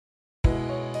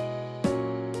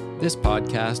This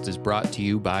podcast is brought to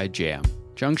you by JAM,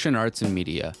 Junction Arts and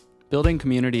Media, building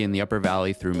community in the Upper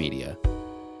Valley through media.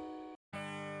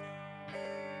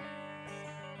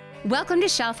 Welcome to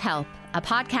Shelf Help, a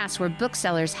podcast where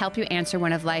booksellers help you answer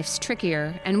one of life's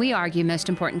trickier and, we argue, most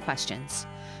important questions.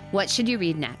 What should you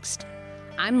read next?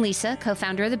 I'm Lisa,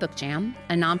 co-founder of the Book Jam,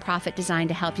 a nonprofit designed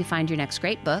to help you find your next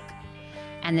great book.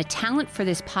 And the talent for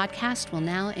this podcast will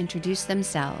now introduce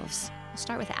themselves. We'll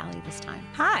start with Allie this time.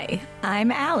 Hi,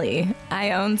 I'm Allie.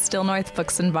 I own Still North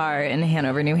Books and Bar in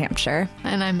Hanover, New Hampshire.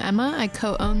 And I'm Emma. I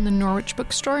co-own the Norwich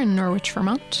Bookstore in Norwich,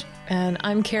 Vermont. And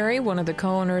I'm Carrie, one of the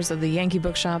co-owners of the Yankee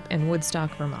Bookshop in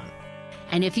Woodstock, Vermont.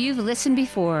 And if you've listened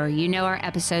before, you know our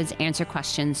episodes answer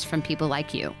questions from people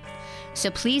like you.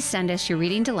 So please send us your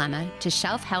reading dilemma to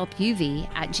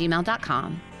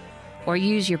shelfhelpuv@gmail.com or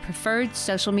use your preferred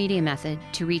social media method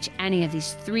to reach any of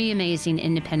these three amazing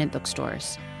independent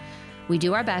bookstores. We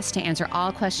do our best to answer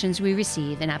all questions we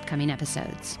receive in upcoming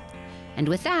episodes. And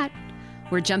with that,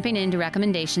 we're jumping into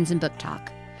recommendations and book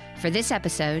talk. For this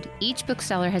episode, each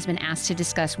bookseller has been asked to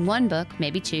discuss one book,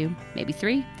 maybe two, maybe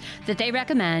three, that they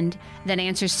recommend that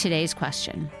answers today's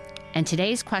question. And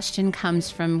today's question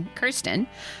comes from Kirsten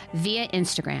via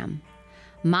Instagram.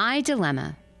 My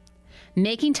dilemma: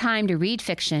 making time to read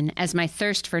fiction as my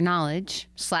thirst for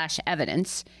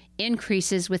knowledge/evidence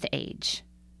increases with age.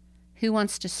 Who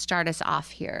wants to start us off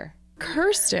here?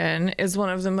 Kirsten is one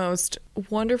of the most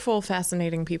wonderful,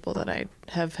 fascinating people that I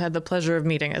have had the pleasure of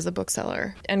meeting as a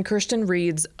bookseller. And Kirsten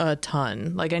reads a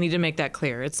ton. Like, I need to make that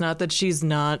clear. It's not that she's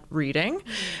not reading,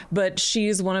 but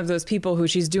she's one of those people who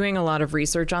she's doing a lot of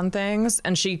research on things,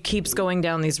 and she keeps going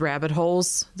down these rabbit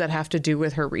holes that have to do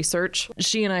with her research.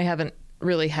 She and I haven't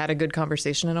really had a good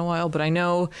conversation in a while, but I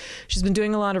know she's been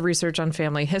doing a lot of research on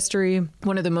family history.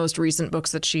 One of the most recent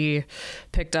books that she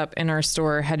picked up in our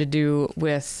store had to do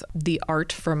with the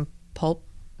art from pulp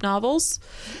novels,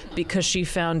 because she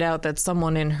found out that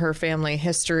someone in her family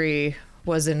history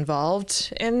was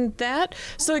involved in that.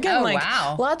 So again,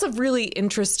 lots of really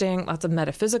interesting, lots of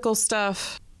metaphysical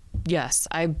stuff. Yes,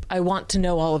 I want to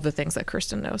know all of the things that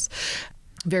Kirsten knows.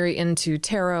 Very into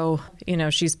tarot. You know,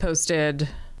 she's posted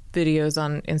videos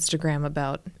on Instagram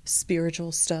about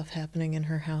spiritual stuff happening in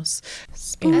her house.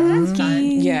 That's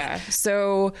fun. Yeah.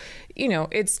 So, you know,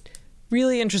 it's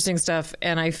really interesting stuff.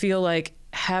 And I feel like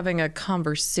having a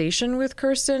conversation with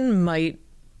Kirsten might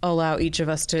allow each of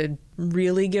us to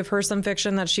really give her some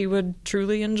fiction that she would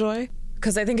truly enjoy.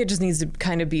 Because I think it just needs to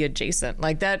kind of be adjacent.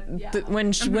 Like that,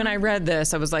 when I read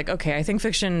this, I was like, okay, I think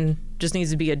fiction just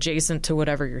needs to be adjacent to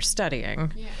whatever you're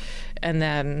studying. Yeah. And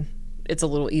then it's a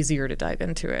little easier to dive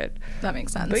into it. That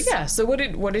makes sense. But yeah, so what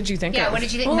did you think of? Yeah, what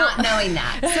did you think, not knowing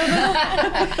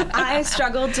that? I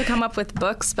struggled to come up with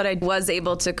books, but I was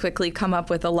able to quickly come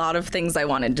up with a lot of things I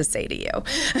wanted to say to you.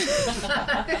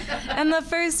 And the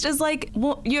first is like,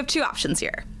 well, you have two options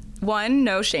here. One,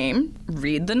 no shame,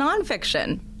 read the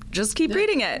nonfiction. Just keep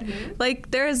reading it. Mm-hmm.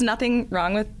 Like, there is nothing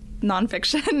wrong with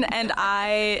nonfiction, and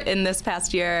I, in this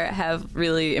past year, have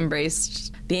really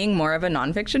embraced being more of a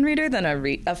nonfiction reader than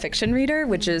a fiction reader,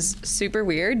 which is super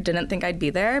weird. Didn't think I'd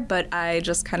be there, but I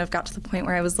just kind of got to the point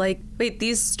where I was like, wait,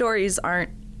 these stories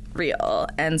aren't real,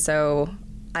 and so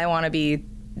I want to be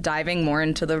diving more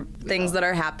into the things that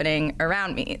are happening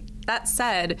around me. That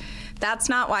said, that's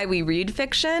not why we read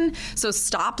fiction, so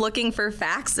stop looking for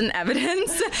facts and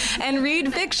evidence and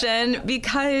read fiction,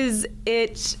 because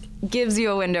it gives you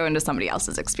a window into somebody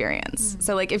else's experience.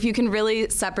 So like, if you can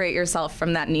really separate yourself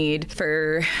from that need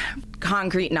for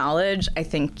concrete knowledge, I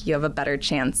think you have a better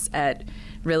chance at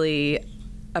really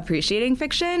appreciating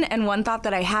fiction. And one thought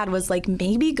that I had was like,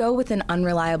 maybe go with an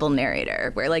unreliable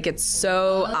narrator, where like it's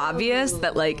so obvious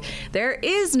that like there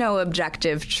is no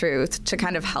objective truth, to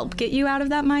kind of help get you out of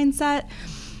that mindset.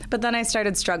 But then I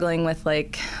started struggling with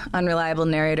like unreliable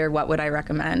narrator, what would I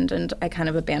recommend? And I kind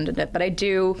of abandoned it. But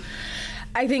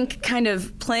I think kind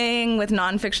of playing with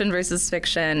nonfiction versus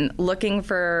fiction, looking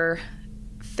for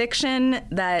fiction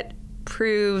that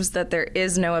proves that there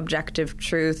is no objective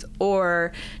truth,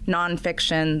 or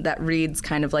nonfiction that reads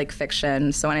kind of like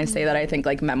fiction. So when I say that, I think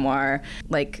like memoir,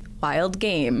 like Wild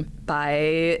Game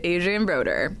by Adrian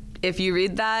Broder. If you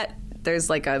read that, there's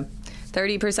like a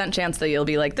 30% chance that you'll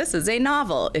be like, this is a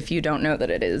novel, if you don't know that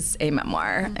it is a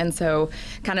memoir. Mm-hmm. And so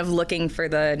kind of looking for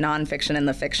the nonfiction and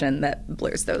the fiction that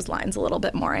blurs those lines a little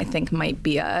bit more, I think might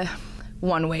be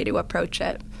one way to approach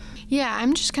it. Yeah,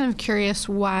 I'm just kind of curious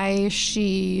why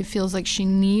she feels like she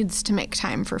needs to make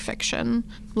time for fiction.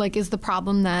 Like, is the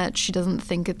problem that she doesn't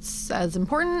think it's as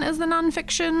important as the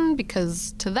nonfiction?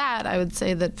 Because to that, I would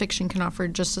say that fiction can offer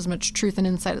just as much truth and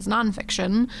insight as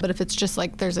nonfiction. But if it's just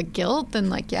like there's a guilt, then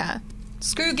like, yeah,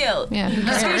 Screw guilt. Yeah.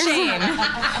 Screw shame.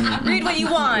 Read what you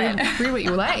want. Read what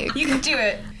you like. You can do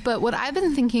it. But what I've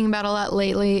been thinking about a lot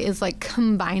lately is like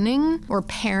combining or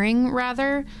pairing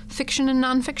rather fiction and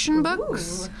nonfiction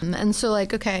books. And so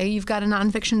like, okay, you've got a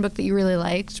nonfiction book that you really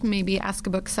liked. Maybe ask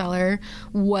a bookseller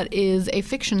what is a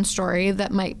fiction story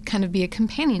that might kind of be a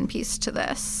companion piece to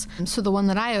this. So the one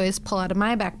that I always pull out of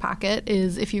my back pocket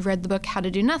is if you've read the book How to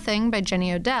Do Nothing by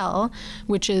Jenny Odell,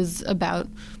 which is about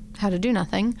how to do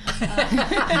nothing,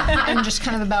 and just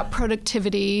kind of about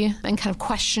productivity and kind of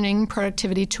questioning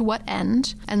productivity to what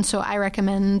end. And so I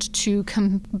recommend to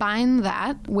combine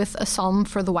that with A Psalm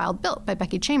for the Wild Built by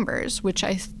Becky Chambers, which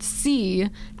I see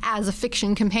as a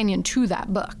fiction companion to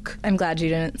that book. I'm glad you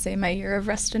didn't say My Year of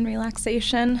Rest and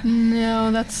Relaxation.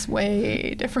 No, that's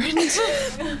way different.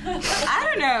 I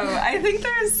don't know. I think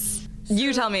there's...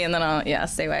 You tell me, and then I'll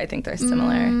say why I think they're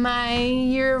similar. My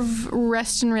Year of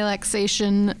Rest and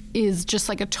Relaxation is just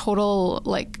like a total,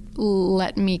 like,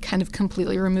 let me kind of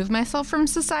completely remove myself from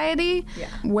society. Yeah.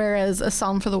 Whereas A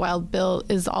Psalm for the Wild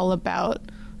Built is all about,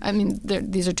 I mean,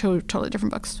 these are totally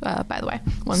different books, by the way.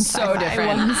 One's so sci-fi,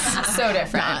 different. one's so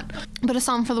different. not. But A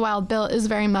Psalm for the Wild Built is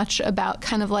very much about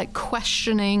kind of like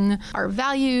questioning our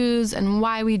values and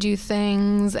why we do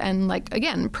things and like,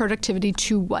 again, productivity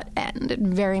to what end. It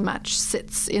very much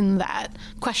sits in that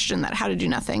question that How to Do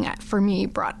Nothing, for me,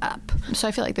 brought up. So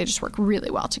I feel like they just work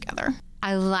really well together.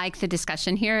 I like the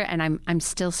discussion here, and I'm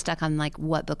still stuck on like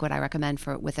what book would I recommend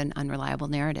with an unreliable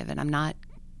narrative, and I'm not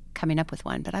coming up with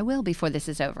one, but I will before this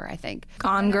is over, I think.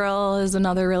 Gone Girl is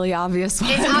another really obvious one.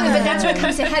 It's obvious, but that's what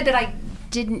comes to head, but I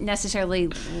didn't necessarily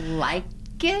like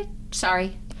it.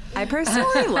 Sorry. I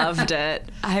personally loved it.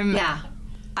 Yeah.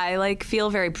 I like feel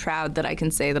very proud that I can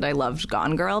say that I loved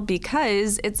Gone Girl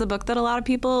because it's a book that a lot of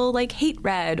people like hate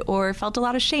read or felt a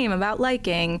lot of shame about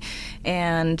liking,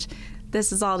 and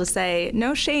this is all to say,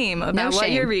 no shame about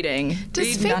what you're reading.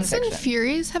 Does Fates and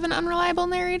Furies have an unreliable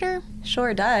narrator?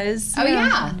 Sure does. Oh,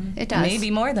 yeah, it does. Maybe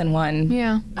more than one.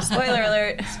 Yeah. Spoiler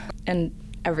alert. And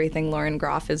everything Lauren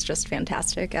Groff is just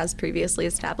fantastic, as previously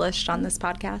established on this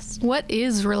podcast. What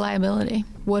is reliability?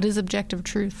 What is objective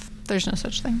truth? There's no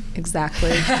such thing.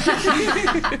 Exactly. And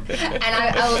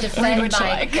I will defend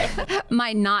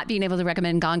my not being able to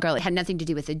recommend Gone Girl. It had nothing to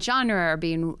do with the genre or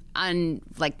being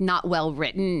not well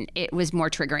written. It was more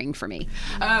triggering for me.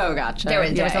 Oh, gotcha. There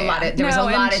was a lot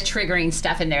of triggering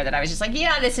stuff in there that I was just like,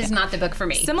 yeah, this is not the book for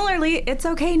me. Similarly, it's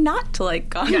okay not to like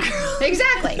Gone Girl.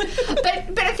 Exactly.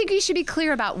 But I think you should be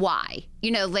clear about why.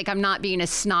 You know, like I'm not being a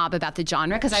snob about the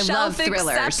genre because I love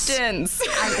thrillers. Self-acceptance.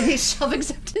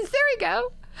 There we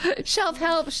go.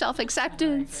 Self-help,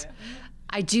 self-acceptance.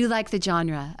 I do like the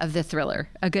genre of the thriller.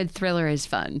 A good thriller is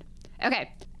fun.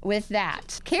 Okay, with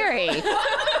that, Carrie.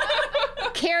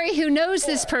 Carrie, who knows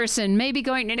this person, may be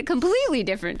going in a completely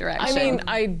different direction.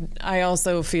 I mean, I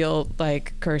also feel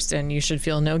like, Kirsten, you should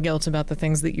feel no guilt about the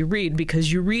things that you read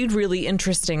because you read really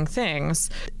interesting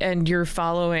things and you're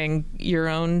following your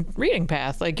own reading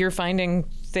path. Like, you're finding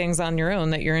things on your own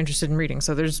that you're interested in reading.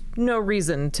 So there's no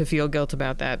reason to feel guilt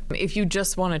about that. If you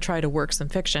just want to try to work some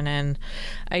fiction in,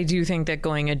 I do think that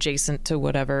going adjacent to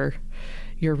whatever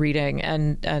you're reading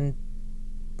and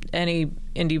any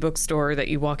indie bookstore that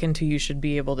you walk into, you should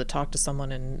be able to talk to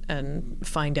someone and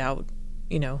find out,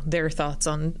 you know, their thoughts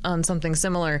on something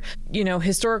similar. You know,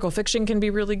 historical fiction can be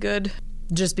really good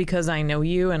just because I know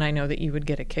you and I know that you would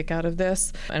get a kick out of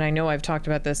this. And I know I've talked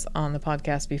about this on the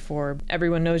podcast before.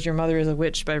 Everyone Knows Your Mother is a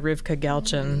Witch by Rivka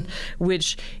Galchen,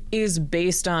 which is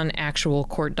based on actual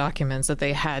court documents that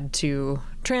they had to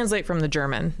translate from the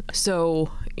German. So,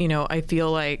 you know, I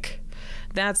feel like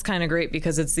that's kind of great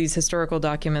because it's these historical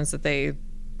documents that they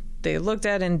looked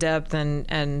at in depth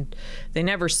and they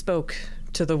never spoke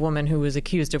to the woman who was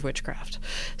accused of witchcraft.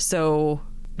 So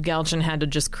Galchen had to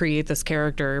just create this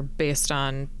character based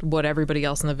on what everybody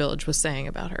else in the village was saying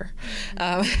about her.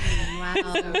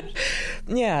 Wow.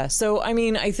 Yeah. So, I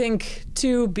mean, I think,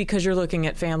 too, because you're looking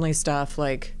at family stuff,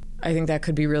 like, I think that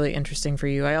could be really interesting for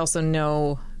you. I also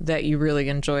know that you really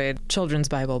enjoyed Children's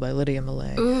Bible by Lydia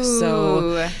Millay. Ooh.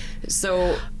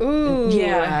 So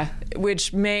yeah,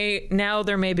 which now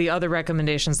there may be other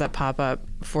recommendations that pop up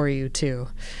for you too.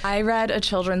 I read a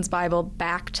children's Bible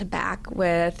back to back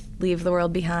with Leave the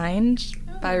World Behind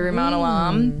by Rumaan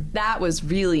Alam. That was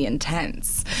really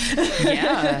intense.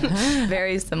 Yeah.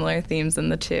 Very similar themes in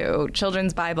the two.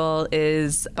 Children's Bible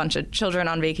is a bunch of children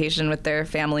on vacation with their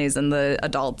families, and the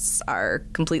adults are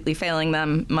completely failing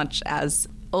them, much as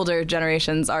older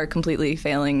generations are completely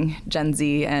failing Gen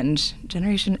Z and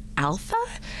Generation Alpha.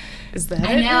 Is that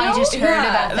I know, I just heard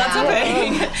about that. That's a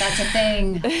thing. That's a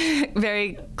thing.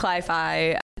 Very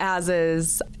cli-fi. as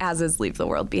is Leave the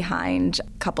World Behind.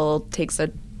 Couple takes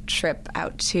a trip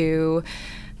out to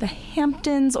the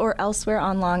Hamptons or elsewhere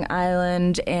on Long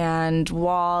Island, and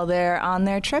while they're on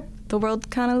their trip, the world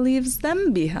kind of leaves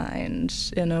them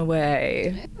behind in a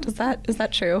way. Is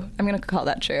that true? I'm going to call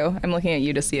that true. I'm looking at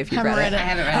you to see if you've read it. I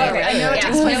haven't read it. I know it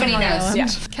takes place on Nobody Long knows. Island. Yeah.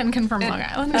 Can confirm Long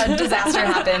Island. A disaster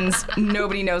happens.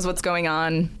 Nobody knows what's going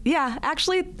on. Yeah,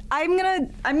 actually, I'm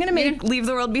gonna make Leave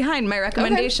the World Behind my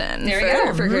recommendation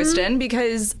for Kirsten,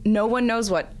 because no one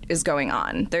knows what is going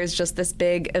on. There's just this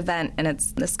big event, and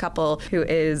it's this couple who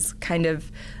is kind of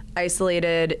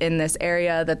isolated in this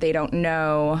area that they don't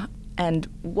know. And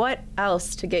what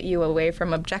else to get you away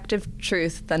from objective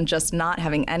truth than just not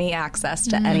having any access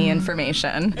to any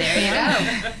information? There you go.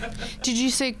 Did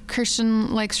you say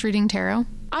Kirsten likes reading tarot?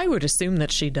 I would assume that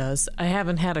she does. I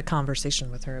haven't had a conversation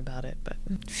with her about it, but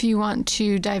If you want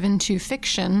to dive into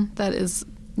fiction that is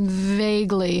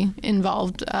vaguely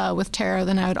involved with tarot,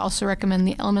 then I would also recommend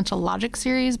the Elemental Logic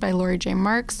series by Laurie J.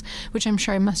 Marks, which I'm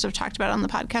sure I must have talked about on the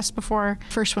podcast before.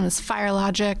 First one is Fire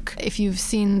Logic. If you've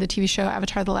seen the TV show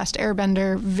Avatar: The Last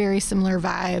Airbender, very similar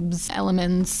vibes,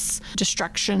 elements,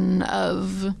 destruction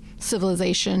of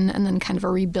civilization, and then kind of a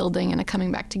rebuilding and a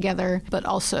coming back together. But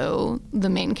also the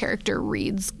main character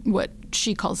reads what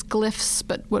she calls glyphs,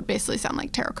 but what basically sound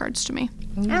like tarot cards to me.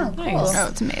 Oh, cool. Oh,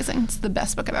 it's amazing. It's the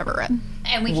best book I've ever read.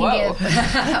 And we can give.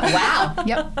 Wow.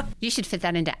 Yep. You should fit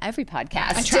that into every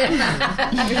podcast.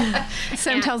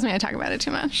 Sam tells me I talk about it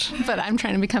too much, but I'm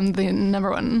trying to become the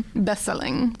 #1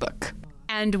 best-selling book.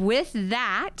 And with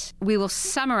that, we will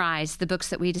summarize the books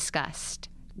that we discussed.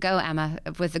 Go, Emma,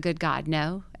 with the good God.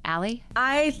 No? Allie?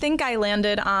 I think I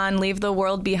landed on Leave the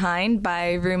World Behind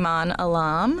by Rumaan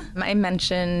Alam. I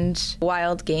mentioned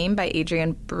Wild Game by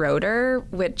Adrian Broder,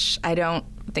 which I don't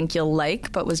think you'll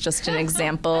like, but was just an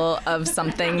example of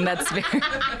something that's very...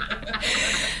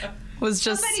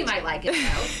 Somebody might like it,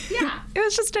 though. Yeah. It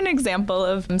was just an example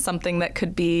of something that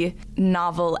could be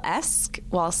novel-esque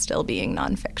while still being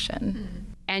nonfiction.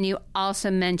 And you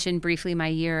also mentioned briefly My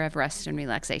Year of Rest and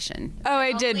Relaxation. Oh,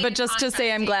 I did, but just to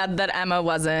say I'm glad that Emma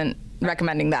wasn't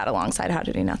recommending that alongside How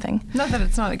to Do Nothing. Not that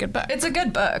it's not a good book. It's a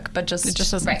good book, but just... It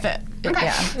just doesn't fit.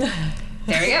 Yeah.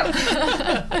 There we go.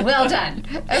 Well done.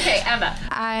 Okay, Emma.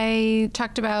 I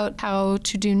talked about How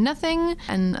to Do Nothing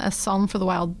and A Psalm for the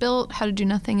Wild Built. How to Do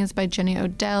Nothing is by Jenny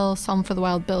Odell. Psalm for the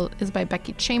Wild Built is by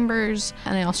Becky Chambers.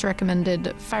 And I also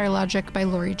recommended Fire Logic by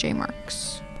Laurie J.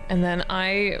 Marks. And then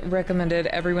I recommended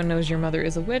Everyone Knows Your Mother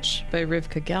is a Witch by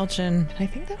Rivka Galchen. I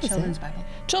think that was Children's it. Bible.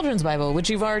 Children's Bible, which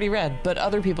you've already read, but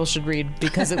other people should read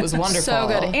because it was wonderful. So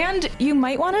good. And you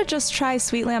might want to just try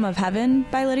Sweet Lamb of Heaven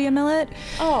by Lydia Millett.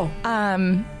 Oh.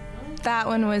 That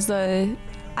one was I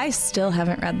still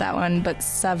haven't read that one, but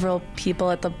several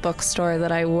people at the bookstore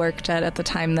that I worked at the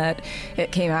time that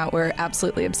it came out were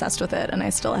absolutely obsessed with it, and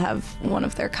I still have one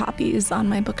of their copies on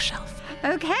my bookshelf.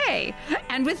 Okay.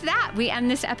 And with that, we end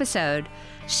this episode.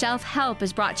 Shelf Help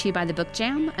is brought to you by The Book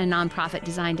Jam, a nonprofit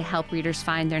designed to help readers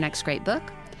find their next great book,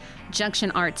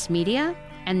 Junction Arts Media,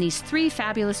 and these 3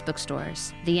 fabulous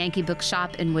bookstores, the Yankee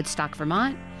Bookshop in Woodstock,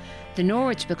 Vermont, the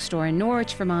Norwich Bookstore in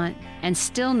Norwich, Vermont, and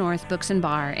Still North Books and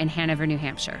Bar in Hanover, New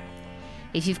Hampshire.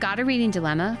 If you've got a reading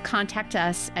dilemma, contact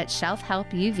us at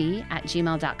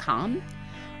shelfhelpuv@gmail.com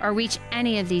or reach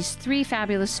any of these 3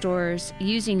 fabulous stores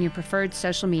using your preferred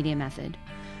social media method.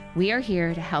 We are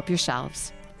here to help your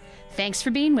shelves. Thanks for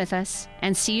being with us,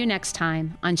 and see you next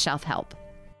time on Shelf Help.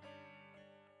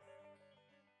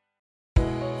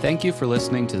 Thank you for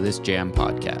listening to this Jam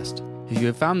podcast. If you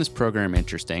have found this program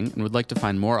interesting and would like to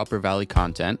find more Upper Valley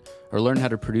content or learn how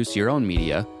to produce your own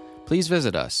media, please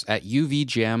visit us at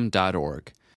uvjam.org.